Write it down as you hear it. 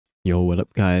Yo, what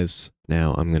up guys?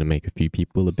 Now I'm going to make a few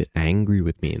people a bit angry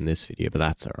with me in this video, but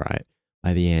that's alright.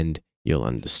 By the end, you'll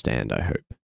understand, I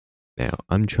hope. Now,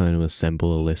 I'm trying to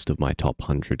assemble a list of my top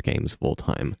 100 games of all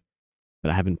time,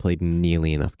 but I haven't played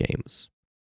nearly enough games.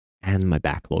 And my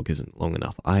backlog isn't long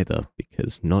enough either,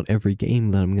 because not every game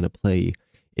that I'm going to play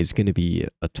is going to be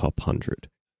a top 100.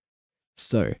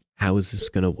 So, how is this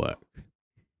going to work?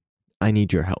 I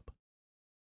need your help.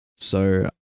 So,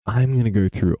 I'm going to go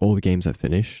through all the games I've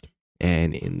finished,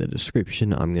 and in the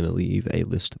description, I'm going to leave a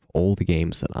list of all the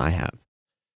games that I have.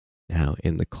 Now,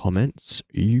 in the comments,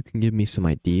 you can give me some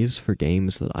ideas for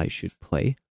games that I should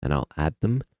play, and I'll add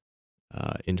them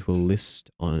into a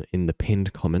list in the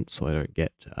pinned comments so I don't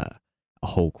get a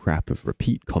whole crap of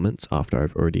repeat comments after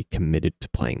I've already committed to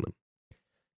playing them.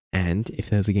 And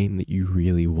if there's a game that you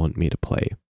really want me to play,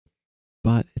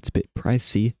 but it's a bit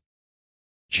pricey,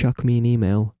 chuck me an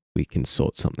email. We can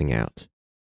sort something out.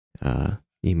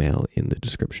 Email in the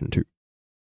description too.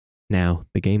 Now,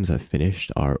 the games I've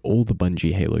finished are all the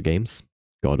Bungie Halo games,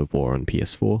 God of War on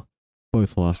PS4,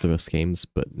 both Last of Us games,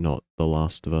 but not the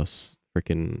Last of Us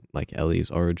frickin' like Ellie's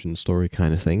origin story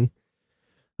kind of thing.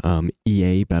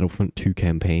 EA Battlefront II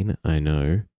campaign, I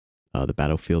know. The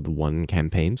Battlefield 1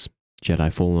 campaigns,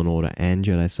 Jedi Fallen Order and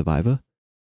Jedi Survivor,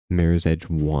 Mirror's Edge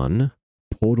 1,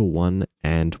 Portal 1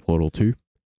 and Portal 2,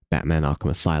 Batman Arkham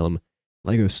Asylum,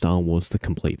 Lego Star Wars The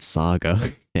Complete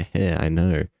Saga, I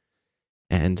know,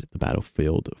 and the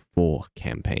Battlefield 4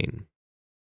 campaign.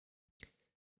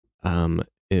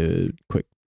 A quick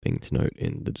thing to note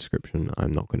in the description,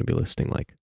 I'm not going to be listing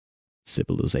like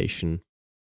Civilization,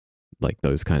 like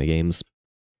those kind of games.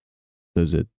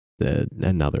 Those are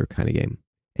another kind of game.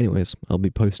 Anyways, I'll be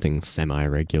posting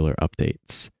semi-regular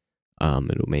updates.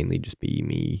 It'll mainly just be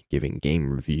me giving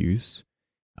game reviews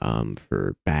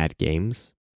for bad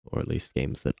games, or at least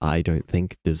games that I don't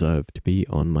think deserve to be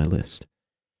on my list.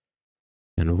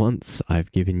 And once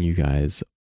I've given you guys,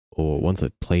 or once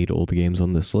I've played all the games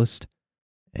on this list,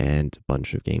 and a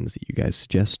bunch of games that you guys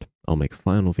suggest, I'll make a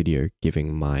final video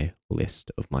giving my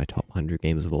list of my top 100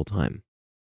 games of all time.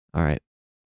 Alright,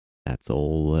 that's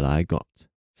all that I got.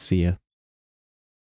 See ya.